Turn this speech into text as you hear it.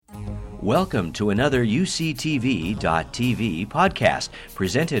Welcome to another UCTV.tv podcast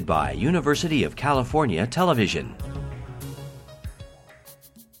presented by University of California Television.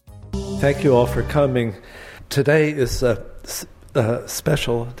 Thank you all for coming. Today is a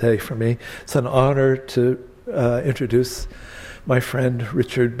special day for me. It's an honor to introduce my friend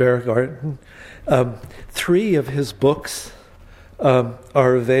Richard Barengarten. 3 of his books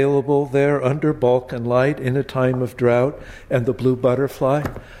are available there: Under Bulk and Light, In a Time of Drought, and The Blue Butterfly.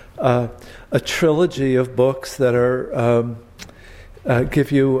 A trilogy of books that are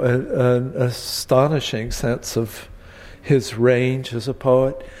give you an astonishing sense of his range as a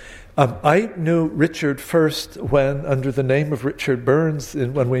poet. I knew Richard first when, under the name of Richard Burns,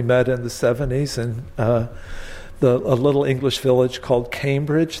 when we met in the 70s in a little English village called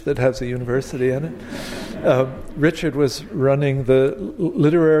Cambridge that has a university in it. Richard was running the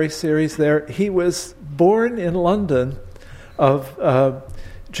literary series there. He was born in London of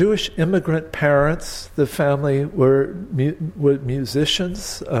Jewish immigrant parents. The family were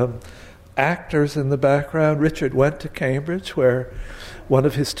musicians, actors in the background. Richard went to Cambridge, where one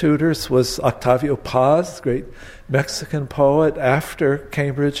of his tutors was Octavio Paz, great Mexican poet. After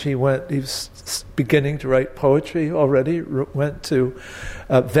Cambridge, he was beginning to write poetry already, went to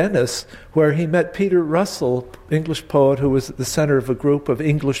Venice, where he met Peter Russell, English poet who was at the center of a group of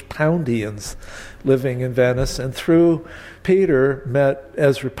English Poundians living in Venice, and through Peter met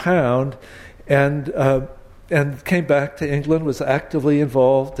Ezra Pound, and came back to England, was actively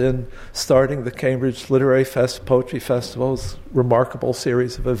involved in starting the Cambridge Literary Poetry Festival's remarkable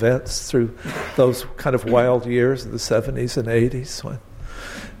series of events through those kind of wild years of the 70s and 80s when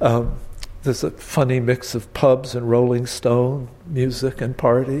there's a funny mix of pubs and Rolling Stone music and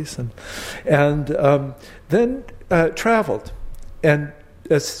parties, and then traveled. And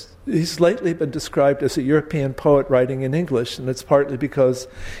as he's lately been described as a European poet writing in English, and it's partly because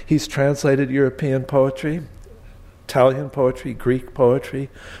he's translated European poetry, Italian poetry, Greek poetry,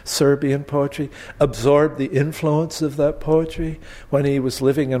 Serbian poetry, absorbed the influence of that poetry. When he was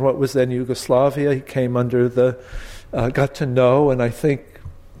living in what was then Yugoslavia, he came under got to know, and I think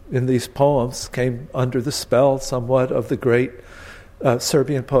in these poems came under the spell somewhat of the great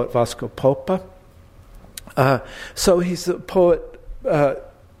Serbian poet Vasko Popa. So he's a poet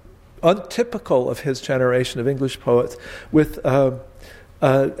untypical of his generation of English poets, with an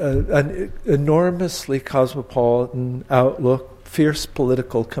enormously cosmopolitan outlook, fierce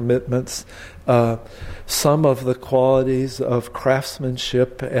political commitments, some of the qualities of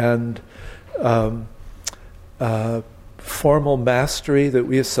craftsmanship and formal mastery that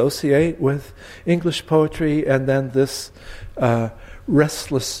we associate with English poetry, and then this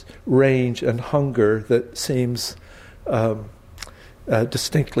restless range and hunger that seems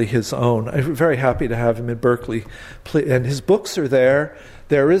distinctly his own. I'm very happy to have him in Berkeley, and his books are there.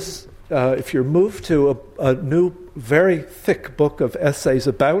 There is, if you're moved to a new, very thick book of essays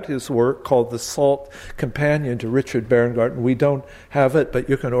about his work called The Salt Companion to Richard Barengarten. We don't have it, but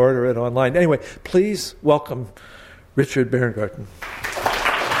you can order it online. Anyway, please welcome Richard Barengarten.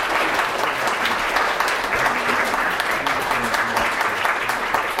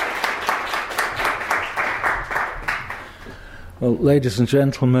 Well, ladies and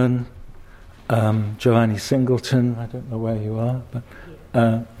gentlemen, Giovanni Singleton, I don't know where you are, but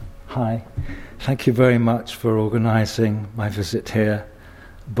hi. Thank you very much for organising my visit here.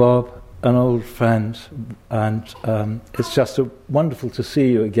 Bob, an old friend, and it's just wonderful to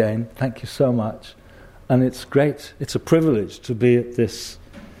see you again. Thank you so much. And it's great, it's a privilege to be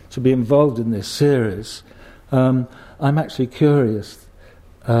involved in this series. I'm actually curious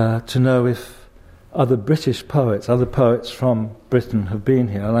to know if other British poets, other poets from Britain have been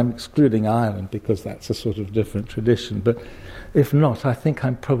here, and I'm excluding Ireland because that's a sort of different tradition, but if not, I think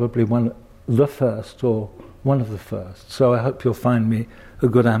I'm probably one of the first. So I hope you'll find me a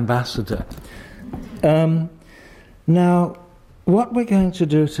good ambassador. Now, what we're going to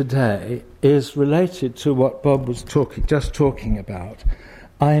do today is related to what Bob was just talking about.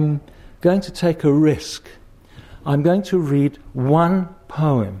 I'm going to take a risk. I'm going to read one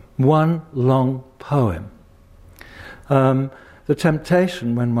poem, one long poem. The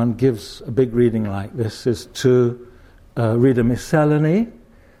temptation when one gives a big reading like this is to read a miscellany,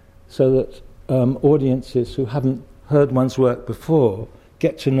 so that audiences who haven't heard one's work before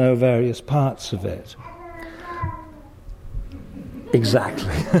get to know various parts of it.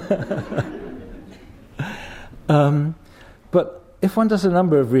 Exactly. But if one does a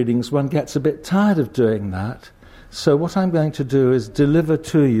number of readings, one gets a bit tired of doing that. So what I'm going to do is deliver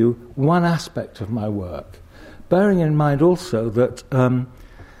to you one aspect of my work, bearing in mind also that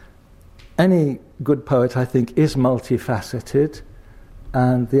any good poet, I think, is multifaceted.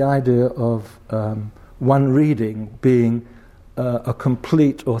 and the idea of one reading being a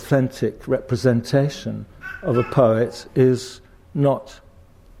complete, authentic representation of a poet is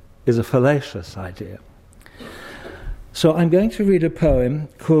a fallacious idea. So I'm going to read a poem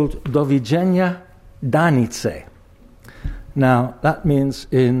called Do widzenia Danice. Now, that means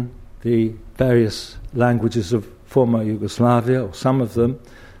in the various languages of former Yugoslavia, or some of them,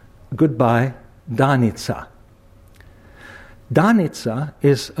 goodbye, Danica. Danica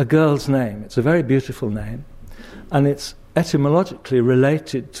is a girl's name. It's a very beautiful name, and it's etymologically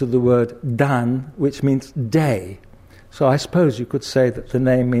related to the word Dan, which means day. So I suppose you could say that the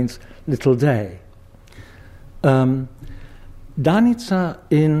name means little day. Danica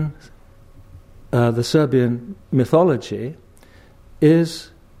in the Serbian mythology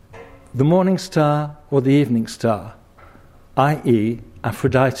is the morning star or the evening star, i.e.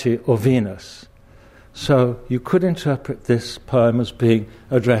 Aphrodite or Venus. So you could interpret this poem as being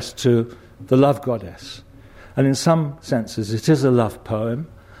addressed to the love goddess. And in some senses it is a love poem,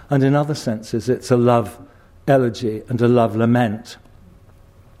 and in other senses it's a love elegy and a love lament.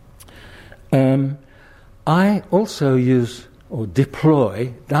 I also use or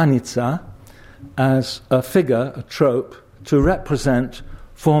deploy Danica as a figure, a trope, to represent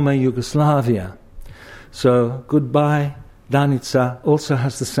former Yugoslavia. So goodbye Danica also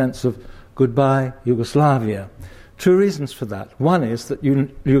has the sense of goodbye Yugoslavia. Two reasons for that. One is that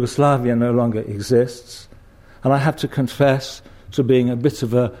Yugoslavia no longer exists, and I have to confess to being a bit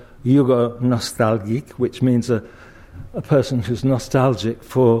of a Yugo-nostalgic, which means a person who's nostalgic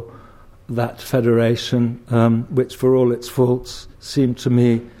for that federation, which for all its faults seemed to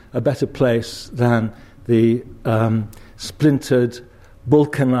me a better place than the splintered,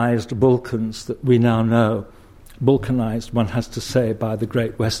 Balkanized Balkans that we now know. Balkanized, one has to say, by the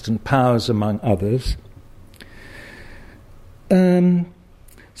great Western powers, among others.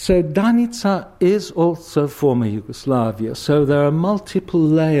 So Danica is also former Yugoslavia, so there are multiple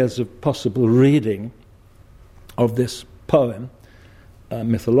layers of possible reading of this poem,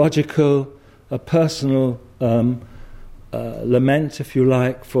 mythological, a personal lament, if you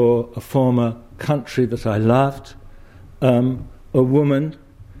like, for a former country that I loved, a woman.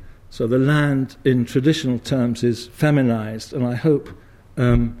 So the land in traditional terms is feminized, and I hope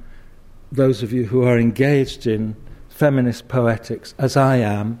those of you who are engaged in feminist poetics, as I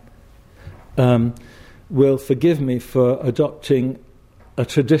am, will forgive me for adopting a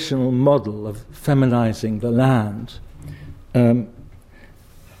traditional model of feminizing the land. But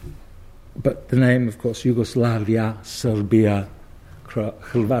the name, of course, Yugoslavia, Serbia,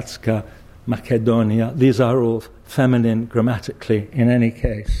 Hrvatska, Macedonia, these are all feminine grammatically in any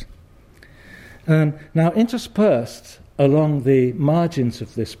case. Now, interspersed along the margins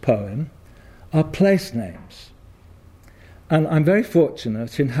of this poem are place names. And I'm very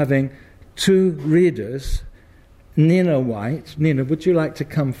fortunate in having two readers, Nina White. Nina, would you like to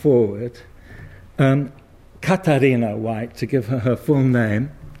come forward? Katarina White, to give her full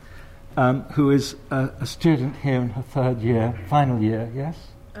name, who is a student here in her third year, final year, yes?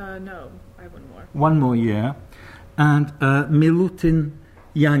 No, I have one more. One more year. And Milutin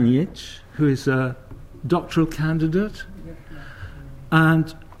Janjic, who is a doctoral candidate.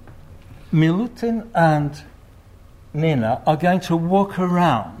 And Milutin and Nina are going to walk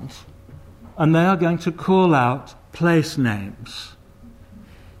around and they are going to call out place names.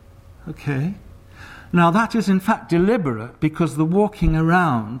 Okay? Now that is in fact deliberate, because the walking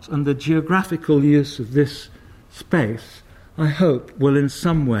around and the geographical use of this space, I hope, will in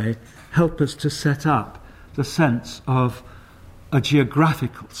some way help us to set up the sense of a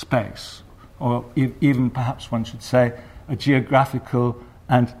geographical space, or even perhaps one should say a geographical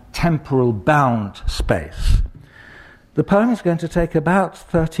and temporal bound space. The poem is going to take about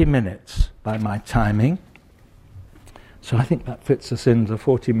 30 minutes by my timing, so I think that fits us in the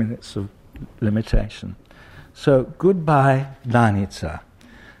 40 minutes of limitation. So, goodbye Danica.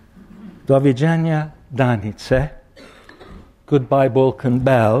 Do widzenia Danice. Goodbye Balkan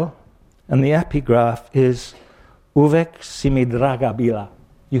Bell. And the epigraph is Uvek si mi draga bila.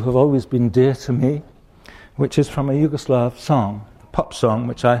 You have always been dear to me, which is from a Yugoslav song, a pop song,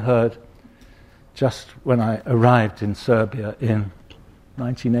 which I heard just when I arrived in Serbia in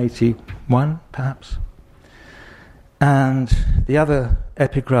 1981, perhaps. And the other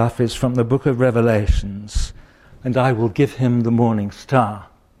epigraph is from the Book of Revelations, and I will give him the morning star.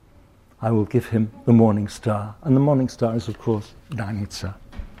 I will give him the morning star. And the morning star is, of course, Danica.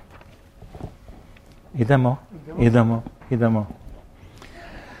 Idemo.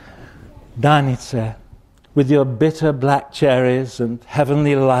 Danice, with your bitter black cherries and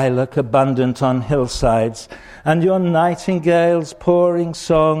heavenly lilac abundant on hillsides, and your nightingales pouring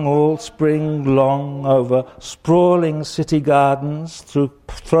song all spring long over sprawling city gardens, through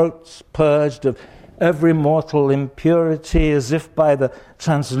throats purged of every mortal impurity, as if by the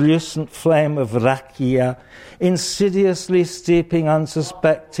translucent flame of rakia, insidiously steeping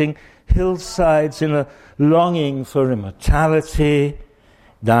unsuspecting hillsides in a longing for immortality.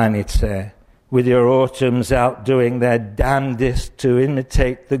 Danice, with your autumns outdoing their damnedest to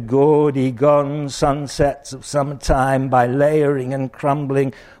imitate the gaudy gone sunsets of summertime by layering and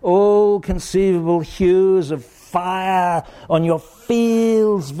crumbling all conceivable hues of fire on your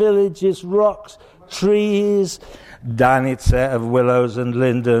fields, villages, rocks, trees. Danice of willows and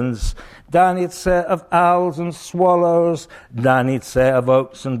lindens, Danice of owls and swallows, Danice of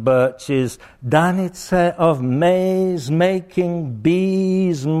oaks and birches, Danice of maze-making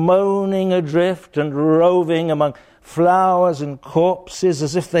bees moaning adrift and roving among flowers and corpses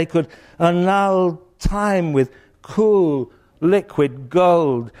as if they could annul time with cool liquid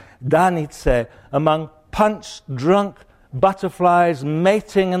gold. Danice among punch-drunk butterflies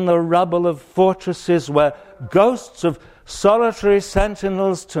mating in the rubble of fortresses where ghosts of solitary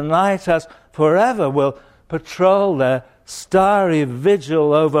sentinels tonight as forever will patrol their starry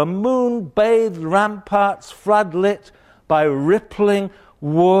vigil over moon-bathed ramparts floodlit by rippling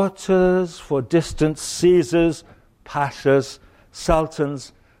waters for distant Caesars, pashas,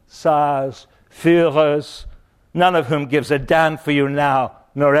 sultans, tsars, Führers, none of whom gives a damn for you now,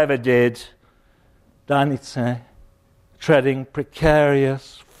 nor ever did. Danice, treading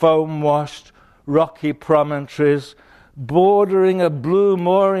precarious, foam-washed, rocky promontories, bordering a blue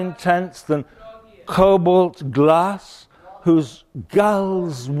more intense than cobalt glass, whose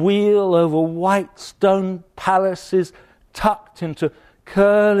gulls wheel over white stone palaces tucked into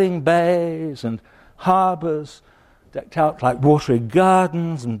curling bays and harbours decked out like watery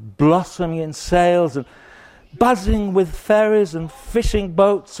gardens and blossoming in sails and buzzing with ferries and fishing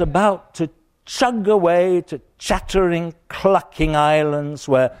boats about to chug away to chattering, clucking islands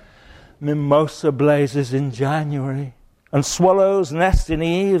where mimosa blazes in January and swallows nest in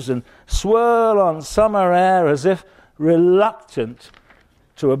eaves and swirl on summer air as if reluctant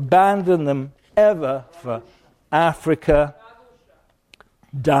to abandon them ever for Africa.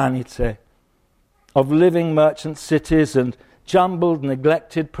 Danice, of living merchant cities and jumbled,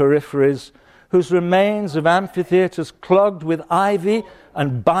 neglected peripheries, whose remains of amphitheatres clogged with ivy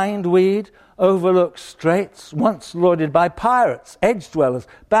and bindweed overlook straits once lorded by pirates, edge-dwellers,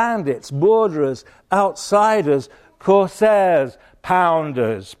 bandits, borderers, outsiders, corsairs,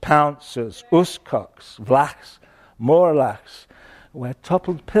 pounders, pouncers, uskoks, vlachs, morlachs, where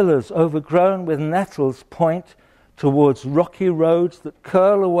toppled pillars overgrown with nettles point towards rocky roads that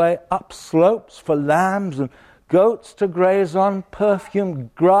curl away up slopes for lambs and goats to graze on, perfumed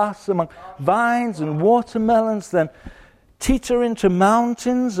grass among vines and watermelons, then teeter into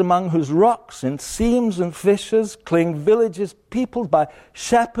mountains among whose rocks and seams and fissures cling villages peopled by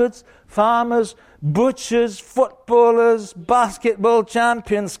shepherds, farmers, butchers, footballers, basketball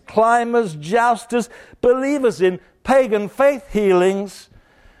champions, climbers, jousters, believers in pagan faith healings.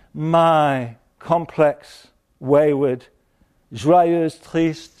 My complex, wayward, joyeuse,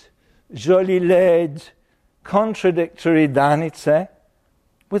 triste, jolie laide, contradictory Danice,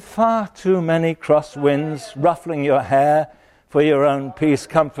 with far too many crosswinds ruffling your hair for your own peace,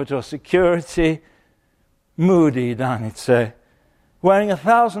 comfort, or security. Moody Danice, wearing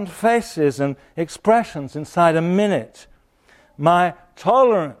 1,000 faces and expressions inside a minute. My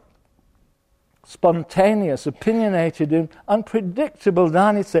tolerant, spontaneous, opinionated, and unpredictable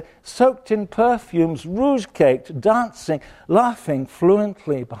Danice, soaked in perfumes, rouge-caked, dancing, laughing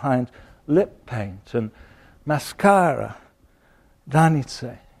fluently behind lip paint and mascara. Danice,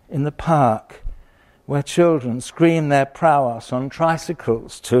 in the park, where children scream their prowess on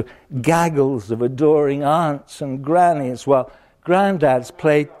tricycles to gaggles of adoring aunts and grannies, while granddads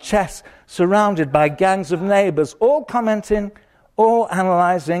play chess surrounded by gangs of neighbours, all commenting, all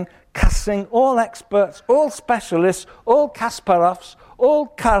analysing, cussing, all experts, all specialists, all Kasparovs, all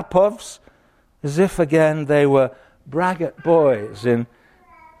Karpovs, as if again they were braggart boys in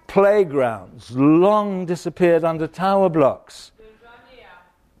playgrounds long disappeared under tower blocks.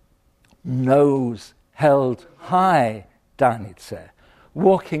 Nose held high, Danice,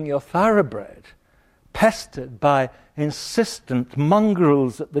 walking your thoroughbred, pestered by insistent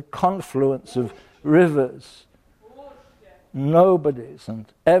mongrels at the confluence of rivers. Nobody's and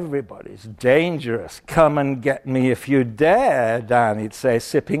everybody's dangerous. Come and get me if you dare, Danice,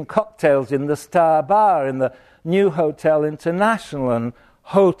 sipping cocktails in the Star Bar, in the New Hotel International and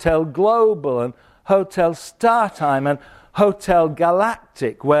Hotel Global and Hotel Startime and Hotel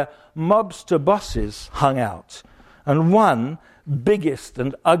Galactic, where mobster bosses hung out. And one, biggest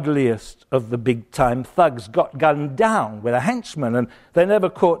and ugliest of the big-time thugs, got gunned down with a henchman, and they never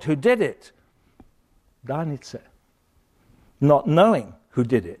caught who did it. Danice. Not knowing who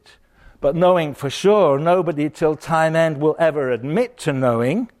did it, but knowing for sure nobody till time end will ever admit to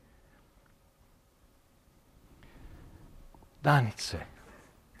knowing. Danice.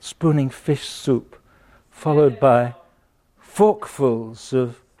 Spooning fish soup, followed by forkfuls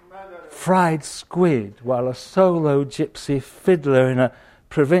of fried squid, while a solo gypsy fiddler in a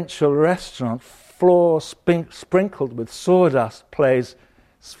provincial restaurant, floor sprinkled with sawdust, plays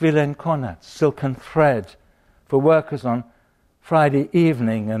Svilenkonat, Silken Thread, for workers on Friday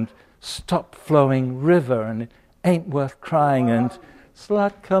evening, and Stop Flowing River, and It Ain't Worth Crying, and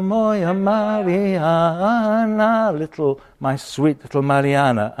Slatka moja Mariana, my sweet little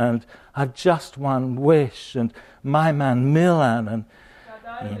Mariana, and I've Just One Wish, and My Man Milan, and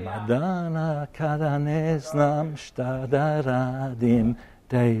Imadana kada ne znam šta da radim,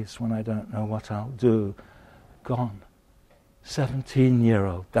 days when I don't know what I'll do, gone.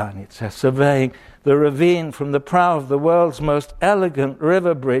 17-year-old Danica, surveying the ravine from the prow of the world's most elegant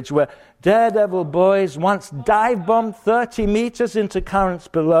river bridge, where daredevil boys once dive-bombed 30 meters into currents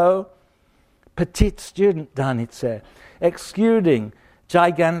below. Petite student Danica, exuding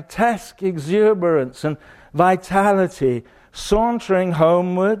gigantesque exuberance and vitality, sauntering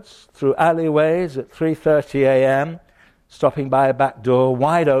homewards through alleyways at 3:30 a.m., stopping by a back door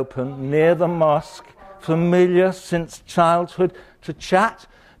wide open near the mosque, familiar since childhood, to chat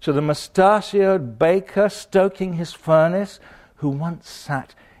to the mustachioed baker stoking his furnace, who once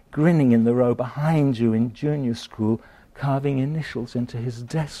sat grinning in the row behind you in junior school, carving initials into his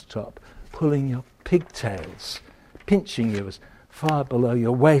desktop, pulling your pigtails, pinching you as far below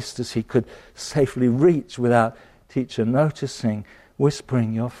your waist as he could safely reach without teacher noticing,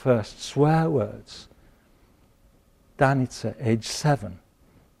 whispering your first swear words. Danica, age 7,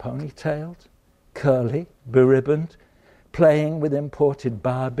 ponytailed, curly, beribboned, playing with imported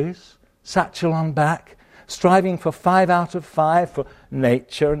Barbies, satchel on back, striving for 5 out of 5 for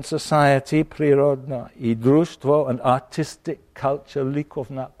nature and society, prirodna I društvo, and artistic culture,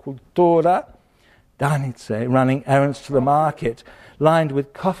 likovna kultura. Danice, running errands to the market, lined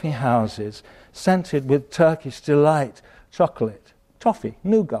with coffee houses, scented with Turkish delight, chocolate, toffee,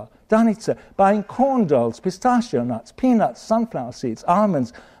 nougat. Danica, buying corn dolls, pistachio nuts, peanuts, sunflower seeds,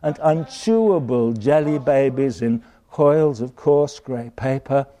 almonds, and unchewable jelly babies in coils of coarse grey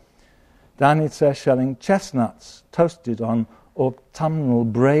paper. Danica shelling chestnuts, toasted on autumnal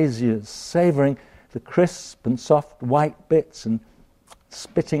braziers, savouring the crisp and soft white bits and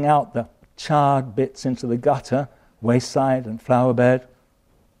spitting out the charred bits into the gutter, wayside and flower bed.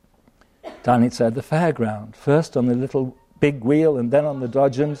 Danica at the fairground, first on the little big wheel and then on the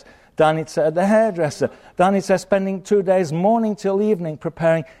dodgems. Danica at the hairdresser. Danica spending 2 days morning till evening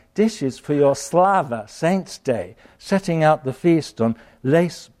preparing dishes for your Slava, Saints' Day, setting out the feast on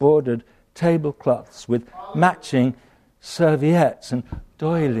lace-bordered tablecloths with matching serviettes and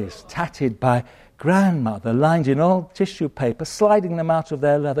doilies tatted by grandmother, lined in old tissue paper, sliding them out of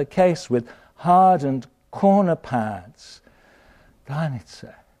their leather case with hardened corner pads.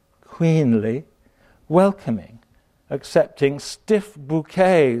 Danica, queenly, welcoming, accepting stiff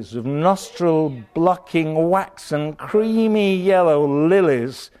bouquets of nostril-blocking wax and creamy yellow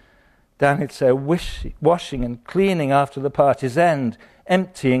lilies. Danica washing and cleaning after the party's end,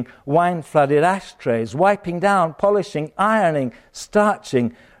 emptying wine-flooded ashtrays, wiping down, polishing, ironing,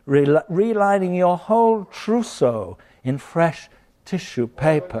 starching, relining your whole trousseau in fresh tissue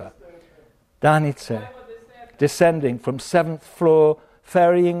paper. Danica, descending from 7th floor,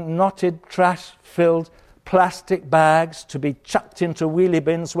 ferrying knotted trash-filled plastic bags to be chucked into wheelie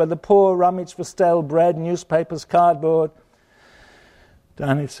bins where the poor rummage for stale bread, newspapers, cardboard.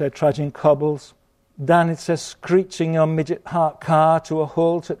 Danica trudging cobbles. Danica screeching your midget car to a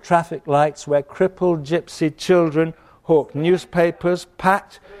halt at traffic lights where crippled gypsy children hawk newspapers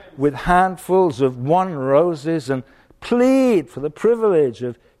packed with handfuls of one roses and plead for the privilege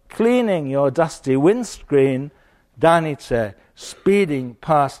of cleaning your dusty windscreen. Danica speeding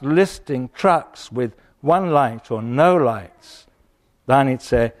past listing trucks with one light or no lights.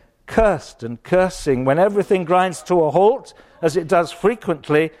 Danica cursed and cursing when everything grinds to a halt, as it does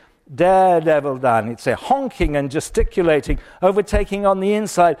frequently. Daredevil Danica, honking and gesticulating, overtaking on the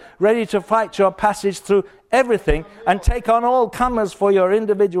inside, ready to fight your passage through everything and take on all comers for your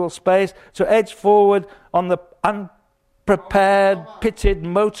individual space, to edge forward on the unprepared, pitted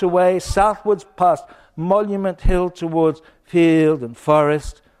motorway southwards past Monument Hill towards field and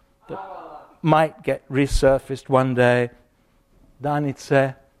forest. might get resurfaced one day.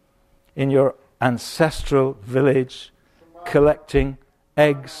 Danice, in your ancestral village, collecting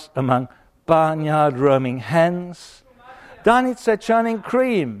eggs among barnyard roaming hens. Danice, churning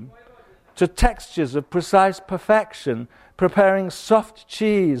cream to textures of precise perfection, preparing soft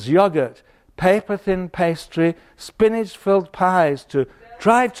cheese, yogurt, paper-thin pastry, spinach-filled pies to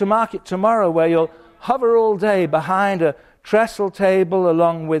drive to market tomorrow, where you'll hover all day behind a trestle table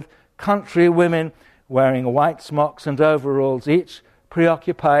along with country women wearing white smocks and overalls, each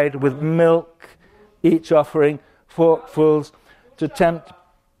preoccupied with milk, each offering forkfuls to tempt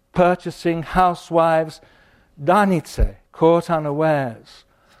purchasing housewives. Danice, caught unawares,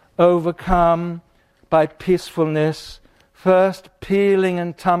 overcome by peacefulness, first peeling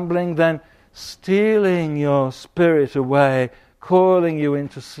and tumbling, then stealing your spirit away, calling you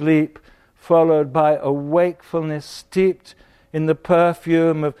into sleep, followed by a wakefulness steeped in the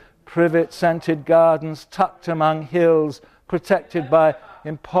perfume of privet-scented gardens tucked among hills, protected by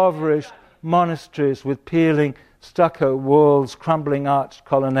impoverished monasteries with peeling stucco walls, crumbling arched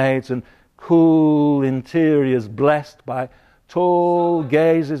colonnades, and cool interiors blessed by tall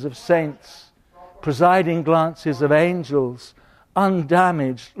gazes of saints, presiding glances of angels,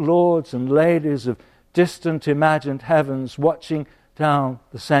 undamaged lords and ladies of distant imagined heavens watching down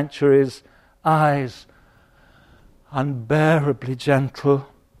the centuries, eyes unbearably gentle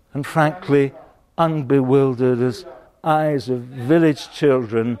and frankly unbewildered as eyes of village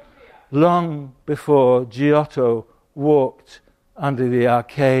children long before Giotto walked under the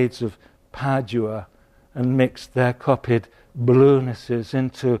arcades of Padua and mixed their copied bluenesses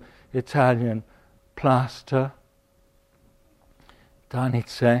into Italian plaster.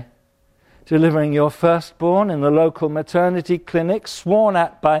 Danice, delivering your firstborn in the local maternity clinic, sworn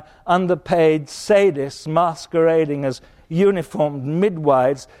at by underpaid sadists masquerading as uniformed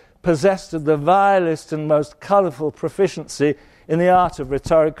midwives, possessed of the vilest and most colourful proficiency in the art of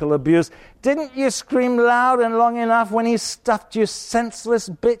rhetorical abuse. Didn't you scream loud and long enough when he stuffed you, senseless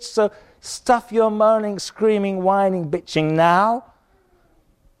bitch? So stuff your moaning, screaming, whining, bitching now.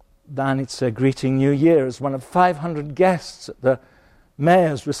 Danice, greeting New Year as one of 500 guests at the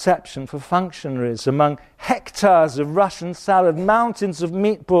mayor's reception for functionaries, among hectares of Russian salad, mountains of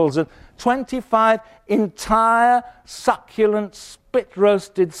meatballs, and 25 entire succulent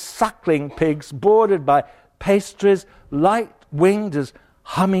spit-roasted suckling pigs bordered by pastries light-winged as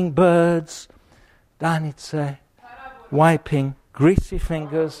hummingbirds. Danice, wiping greasy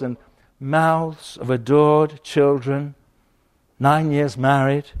fingers and mouths of adored children, 9 years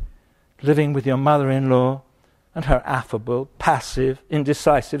married, living with your mother-in-law and her affable, passive,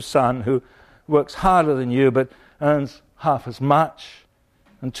 indecisive son who works harder than you but earns half as much,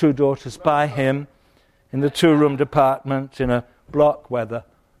 and 2 daughters by him in the 2-room department in a block where the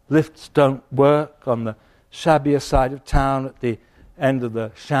lifts don't work, on the shabbier side of town at the end of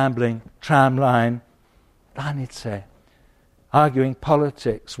the shambling tram line. Danice, arguing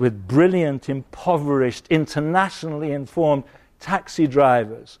politics with brilliant, impoverished, internationally informed taxi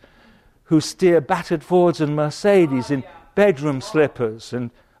drivers who steer battered Fords and Mercedes in bedroom slippers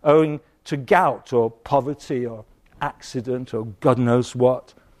and, owing to gout or poverty or accident or God knows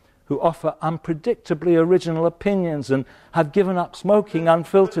what, who offer unpredictably original opinions and have given up smoking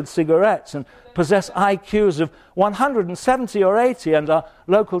unfiltered cigarettes and possess IQs of 170 or 80 and are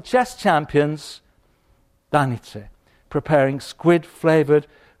local chess champions. Danice, preparing squid-flavoured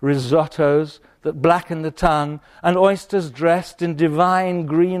risottos that blacken the tongue, and oysters dressed in divine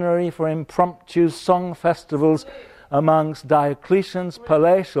greenery for impromptu song festivals amongst Diocletian's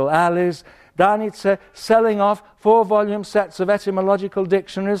palatial alleys. Danice, selling off 4-volume sets of etymological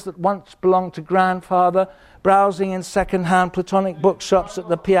dictionaries that once belonged to grandfather, browsing in second-hand Platonic bookshops at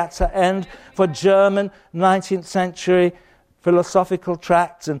the piazza end for German 19th century philosophical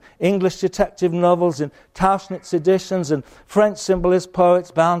tracts and English detective novels in Tauchnitz editions and French symbolist poets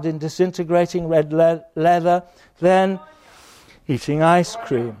bound in disintegrating red leather, then eating ice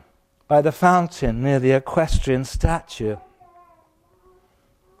cream by the fountain near the equestrian statue.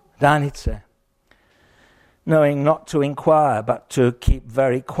 Danice, knowing not to inquire but to keep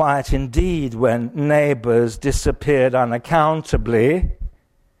very quiet indeed when neighbours disappeared unaccountably.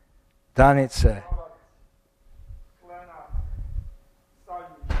 Danice,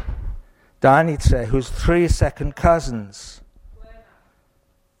 whose 3 second cousins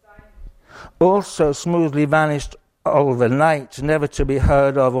also smoothly vanished overnight, never to be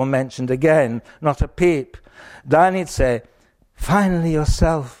heard of or mentioned again, not a peep. Danice, finally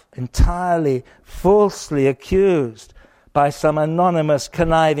yourself entirely falsely accused by some anonymous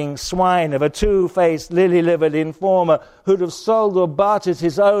conniving swine of a 2-faced lily-livered informer who'd have sold or bartered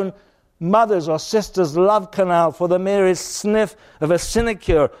his own mother's or sister's love canal for the merest sniff of a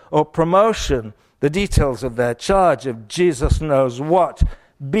sinecure or promotion, the details of their charge of Jesus knows what,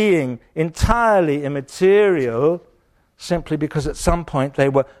 being entirely immaterial, simply because at some point they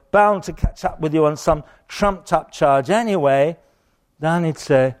were bound to catch up with you on some trumped-up charge anyway,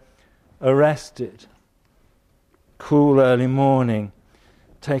 Danice, arrested, cool early morning,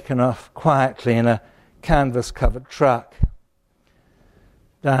 taken off quietly in a canvas-covered truck.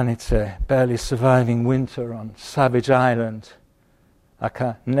 Danice, barely surviving winter on Savage Island,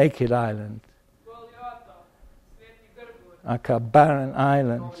 aka Naked Island, aka Barren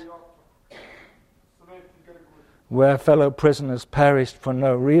Island, where fellow prisoners perished for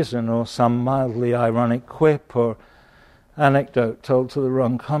no reason or some mildly ironic quip or anecdote told to the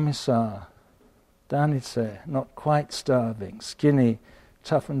wrong commissar. Danice, not quite starving, skinny,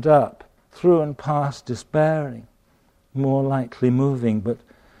 toughened up, through and past despairing, more likely moving, but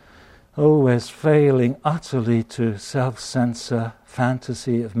always failing utterly to self-censor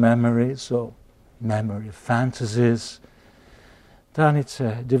fantasy of memories or memory of fantasies. Danice,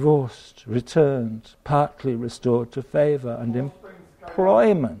 divorced, returned, partly restored to favour and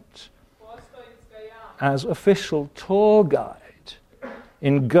employment as official tour guide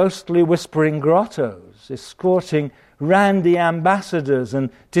in ghostly whispering grottos, escorting randy ambassadors and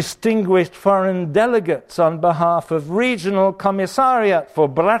distinguished foreign delegates on behalf of Regional Commissariat for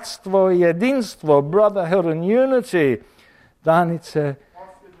Bratstvo i Jedinstvo, Brotherhood and Unity. Danice,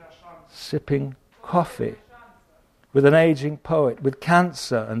 sipping coffee with an aging poet with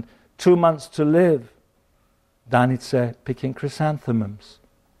cancer and 2 months to live. Danice, picking chrysanthemums.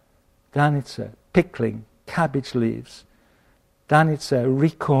 Danice, pickling cabbage leaves. Danice,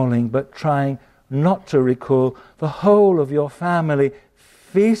 recalling but trying not to recall the whole of your family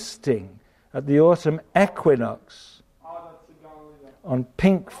feasting at the autumn equinox on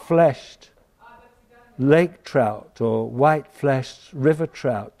pink-fleshed lake trout or white-fleshed river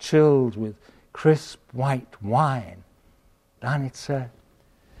trout chilled with crisp white wine. Danice,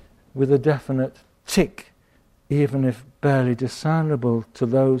 with a definite tick, even if barely discernible to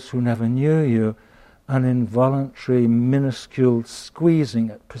those who never knew you, an involuntary, minuscule squeezing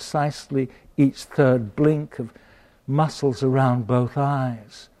at precisely each third blink of muscles around both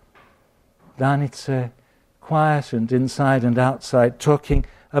eyes. Danice, quietened inside and outside, talking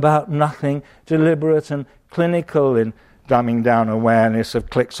about nothing, deliberate and clinical in dumbing down awareness of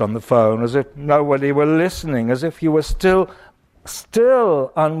clicks on the phone, as if nobody were listening, as if you were still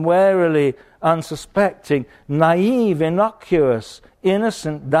unwarily unsuspecting, naive, innocuous,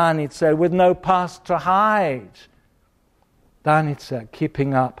 innocent Danice with no past to hide. Danice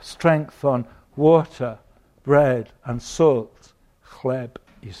keeping up strength on water, bread and salt, chleb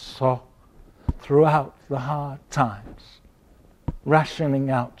i so, throughout the hard times,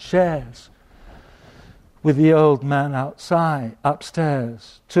 rationing out shares with the old man outside,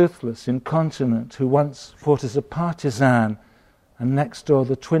 upstairs, toothless, incontinent, who once fought as a partisan, and next door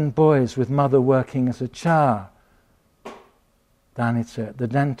the twin boys with mother working as a char. Danice at the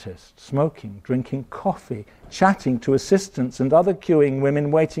dentist, smoking, drinking coffee, chatting to assistants and other queuing women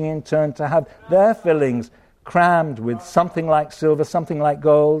waiting in turn to have their fillings crammed with something like silver, something like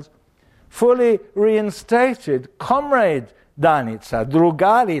gold. Fully reinstated comrade Danica,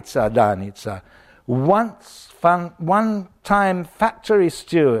 drugarica Danica, one-time factory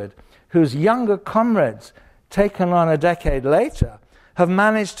steward whose younger comrades, taken on a decade later, have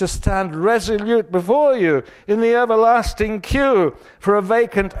managed to stand resolute before you in the everlasting queue for a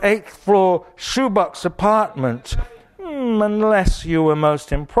vacant 8th-floor shoebox apartment, unless you were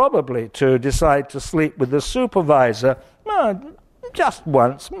most improbably to decide to sleep with the supervisor, just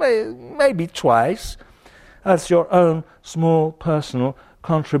once, maybe twice, as your own small personal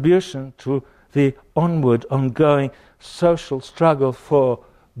contribution to the ongoing social struggle for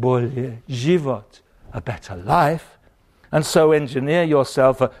bolje život, a better life, and so engineer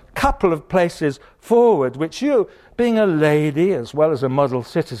yourself a couple of places forward, which you, being a lady as well as a model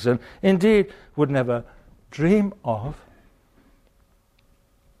citizen, indeed would never dream of.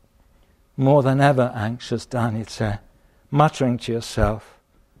 More than ever anxious, Danice, muttering to yourself,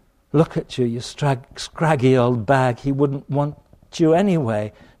 look at you, you scraggy old bag, he wouldn't want you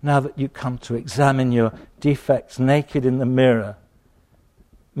anyway, now that you come to examine your defects naked in the mirror.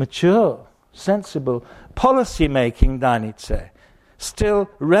 Mature, sensible, policy-making Danice, still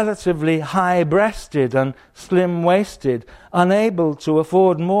relatively high-breasted and slim-waisted, unable to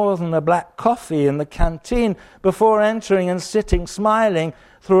afford more than a black coffee in the canteen before entering and sitting smiling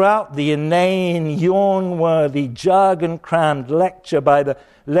throughout the inane, yawn-worthy, jargon-crammed lecture by the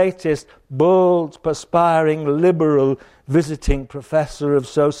latest bald, perspiring liberal visiting professor of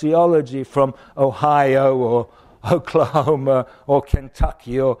sociology from Ohio or Oklahoma or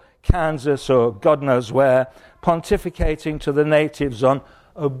Kentucky or Kansas or God knows where, pontificating to the natives on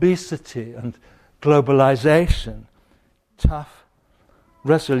obesity and globalization. Tough,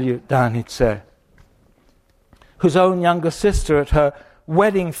 resolute Danitze, whose own younger sister at her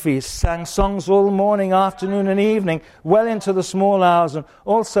wedding feast sang songs all morning, afternoon and evening, well into the small hours, and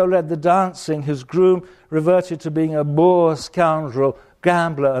also led the dancing, whose groom reverted to being a boor, scoundrel,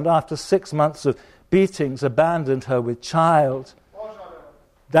 gambler, and after 6 months of beatings abandoned her with child.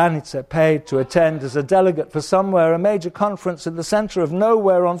 Danitze paid to attend as a delegate for somewhere a major conference in the centre of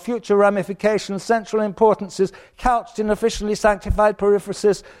nowhere on future ramifications, central importances, couched in officially sanctified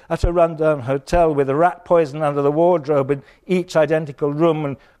periphrasis at a rundown hotel with a rat poison under the wardrobe in each identical room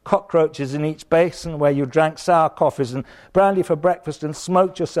and cockroaches in each basin, where you drank sour coffees and brandy for breakfast and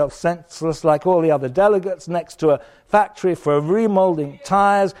smoked yourself senseless like all the other delegates, next to a factory for remoulding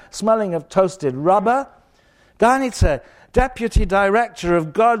tyres, smelling of toasted rubber. Danitze, deputy director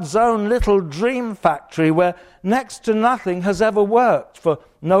of God's own little dream factory where next to nothing has ever worked for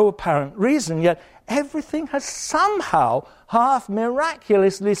no apparent reason, yet everything has somehow half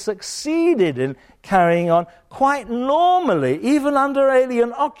miraculously succeeded in carrying on quite normally, even under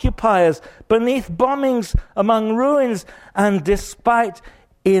alien occupiers, beneath bombings, among ruins, and despite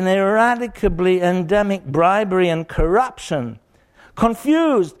ineradicably endemic bribery and corruption.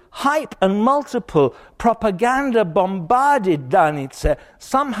 Confused, hype and multiple, propaganda bombarded Danitze,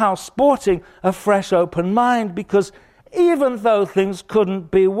 somehow sporting a fresh open mind, because even though things couldn't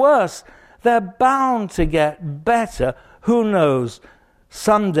be worse, they're bound to get better. Who knows?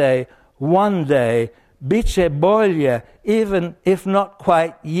 Someday, one day, bice bolie, even if not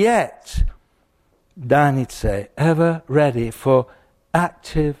quite yet. Danitze, ever ready for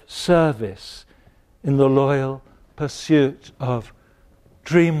active service in the loyal pursuit of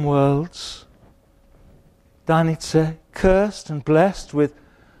dream worlds. Danitze, cursed and blessed with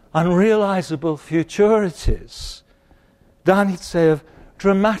unrealizable futurities. Danitze of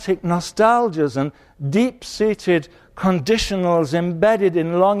dramatic nostalgias and deep-seated conditionals embedded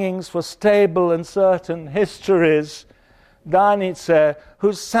in longings for stable and certain histories. Danitze,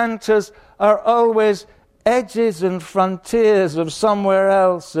 whose centers are always edges and frontiers of somewhere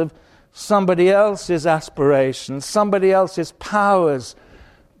else, of somebody else's aspirations, somebody else's powers.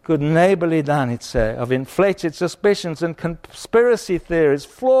 Good neighborly Danitze, of inflated suspicions and conspiracy theories,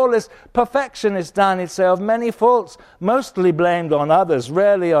 flawless perfectionist Danitze, of many faults, mostly blamed on others,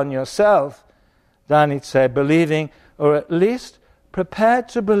 rarely on yourself. Danitze, believing, or at least prepared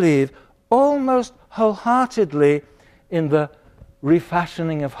to believe, almost wholeheartedly in the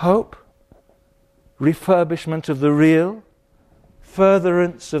refashioning of hope, refurbishment of the real,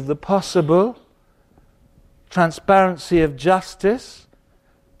 furtherance of the possible, transparency of justice,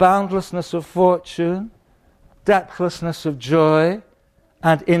 boundlessness of fortune, depthlessness of joy,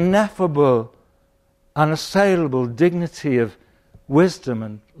 and ineffable, unassailable dignity of wisdom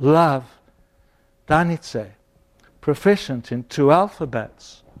and love. Danitze, proficient in 2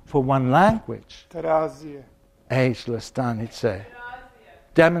 alphabets for 1 language. Ageless Danitze,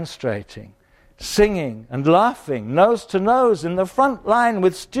 demonstrating, singing and laughing, nose to nose in the front line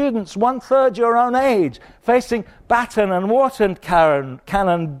with students 1/3 your own age, facing baton and water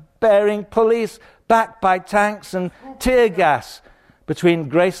cannon, bearing police backed by tanks and tear gas, between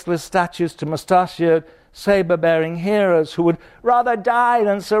graceless statues to mustachioed, saber-bearing heroes who would rather die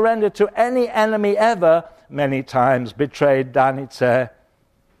than surrender to any enemy ever, many times betrayed Danitze,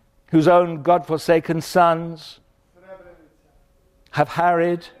 whose own God-forsaken sons have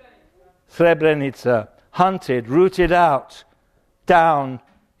harried Srebrenica, hunted, rooted out, down,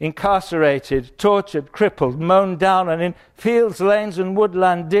 incarcerated, tortured, crippled, mown down, and in fields, lanes, and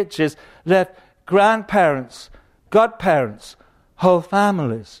woodland ditches left grandparents, godparents, whole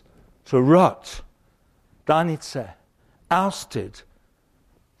families to rot. Danitze, ousted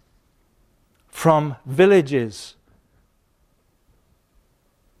from villages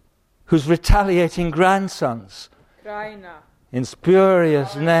whose retaliating grandsons, in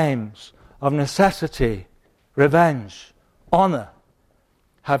spurious names of necessity, revenge, honor,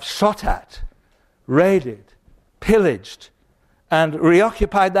 have shot at, raided, pillaged, and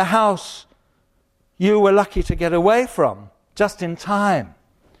reoccupied the house you were lucky to get away from, just in time.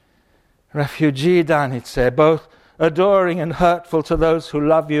 Refugee Danitze, both adoring and hurtful to those who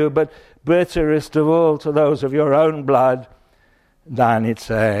love you, but bitterest of all to those of your own blood.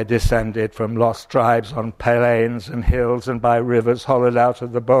 Danitze, descended from lost tribes on plains and hills and by rivers hollowed out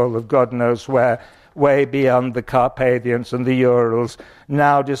of the bowl of God knows where, way beyond the Carpathians and the Urals,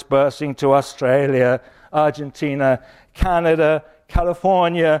 now dispersing to Australia, Argentina, Canada,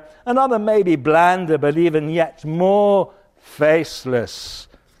 California, and other maybe blander but even yet more faceless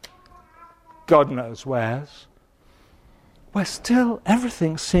God knows wheres, where still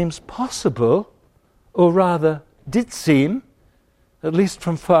everything seems possible, or rather did seem, at least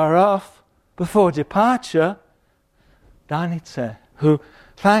from far off, before departure. Danitze, who,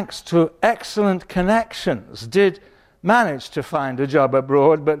 thanks to excellent connections, did manage to find a job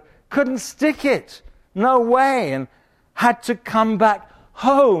abroad, but couldn't stick it, no way, and had to come back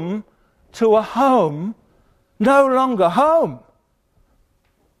home to a home no longer home.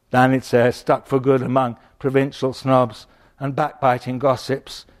 Danitze stuck for good among provincial snobs and backbiting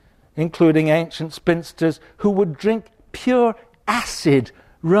gossips, including ancient spinsters who would drink pure acid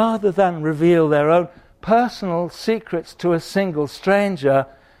rather than reveal their own personal secrets to a single stranger.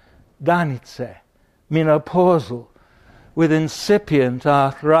 Danitze, menopausal, with incipient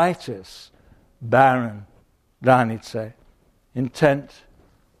arthritis. Barren Danitze, intent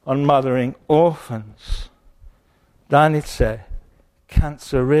on mothering orphans. Danitze,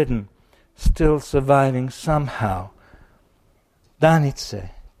 cancer-ridden, still surviving somehow.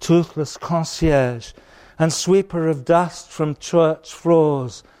 Danitze, toothless concierge and sweeper of dust from church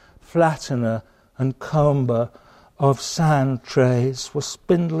floors, flattener and comber of sand trays with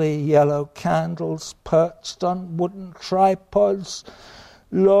spindly yellow candles perched on wooden tripods,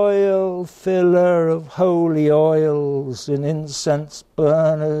 loyal filler of holy oils in incense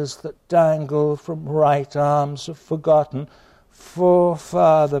burners that dangle from right arms of forgotten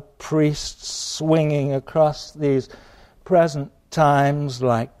forefather priests swinging across these present times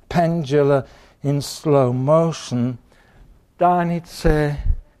like pendula in slow motion. Danitze,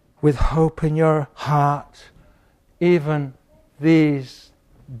 with hope in your heart, even these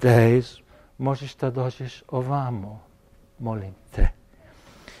days, możesz to dojść owamo, molim te.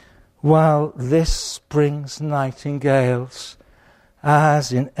 While this spring's nightingales,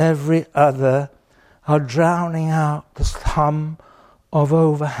 as in every other, are drowning out the hum of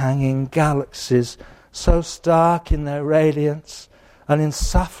overhanging galaxies, so stark in their radiance and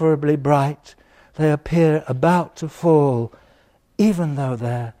insufferably bright, they appear about to fall, even though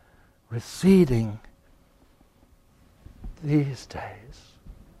they're receding these days.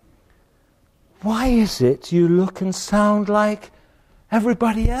 Why is it you look and sound like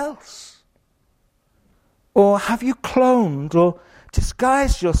everybody else? Or have you cloned or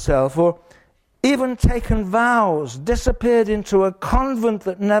disguised yourself, or even taken vows, disappeared into a convent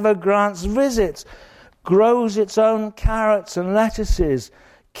that never grants visits, grows its own carrots and lettuces,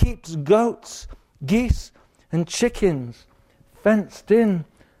 keeps goats, geese and chickens, fenced in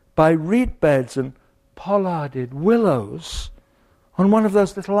by reed beds and pollarded willows on one of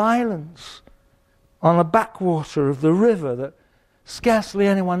those little islands on a backwater of the river that scarcely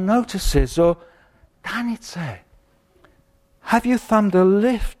anyone notices? Or, Danitze, have you thumbed a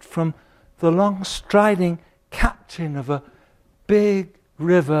lift from the long-striding captain of a big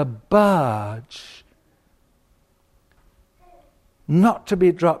river barge, not to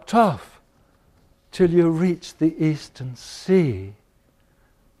be dropped off till you reach the eastern sea?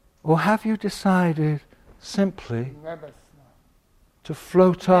 Or have you decided simply to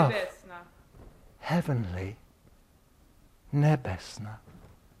float off heavenly, nebesna,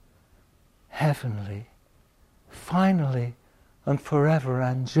 heavenly, finally and forever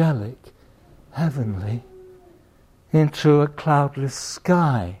angelic, heavenly, into a cloudless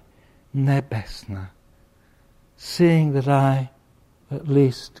sky, nebesna, seeing that I at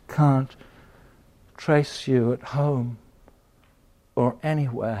least can't trace you at home or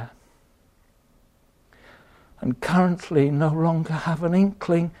anywhere, and currently no longer have an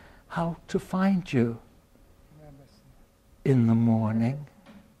inkling how to find you in the morning,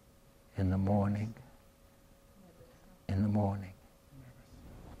 in the morning, in the morning.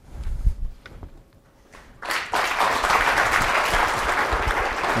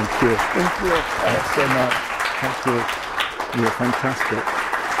 Thank you. Thank you. Thanks so much. Thank you. You were fantastic.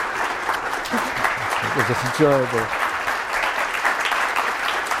 It was enjoyable.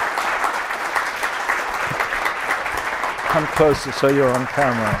 Come closer so you're on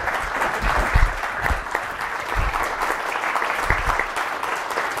camera.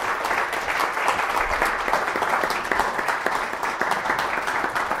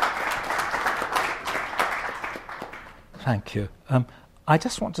 Thank you. I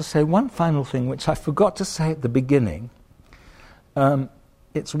just want to say one final thing, which I forgot to say at the beginning.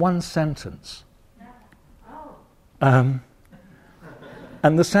 It's one sentence.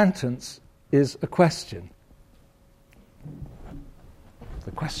 And the sentence is a question.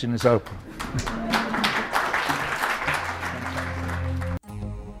 The question is open.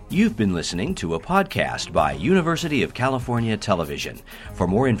 You've been listening to a podcast by University of California Television. For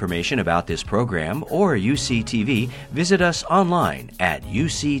more information about this program or UCTV, visit us online at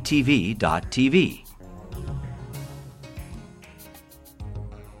uctv.tv.